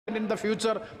in the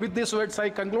future. With these words, I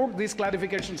conclude these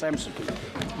clarifications I am seeking.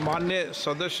 माननीय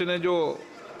सदस्य ने जो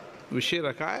विषय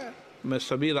रखा है, मैं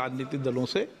सभी राजनीतिक दलों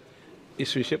से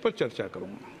इस विषय पर चर्चा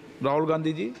करूंगा। राहुल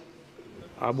गांधी जी,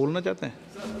 आप बोलना चाहते हैं?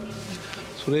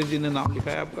 सुरेश जी ने नाम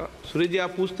लिखा है आपका। सुरेश जी,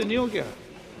 आप पूछते नहीं हो क्या?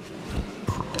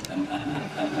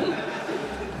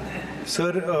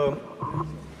 Sir,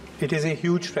 it is a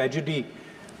huge tragedy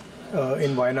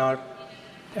in Wayanad,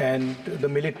 and the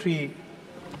military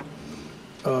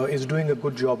is doing a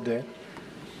good job there.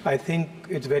 I think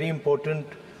it's very important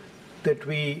that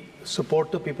we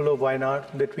support the people of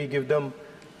Wayanad, that we give them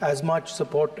as much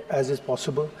support as is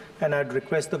possible, and I'd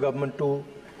request the government to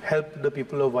help the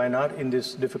people of Wayanad in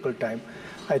this difficult time.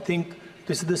 I think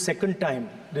this is the second time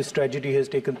this tragedy has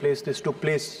taken place. This took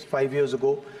place 5 years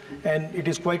ago, and it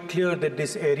is quite clear that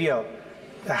this area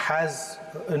has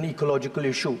an ecological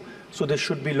issue, so this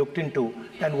should be looked into,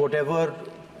 and whatever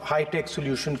high-tech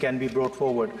solution can be brought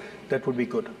forward, that would be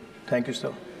good. Thank you,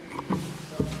 sir.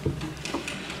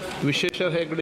 विशेषज्ञ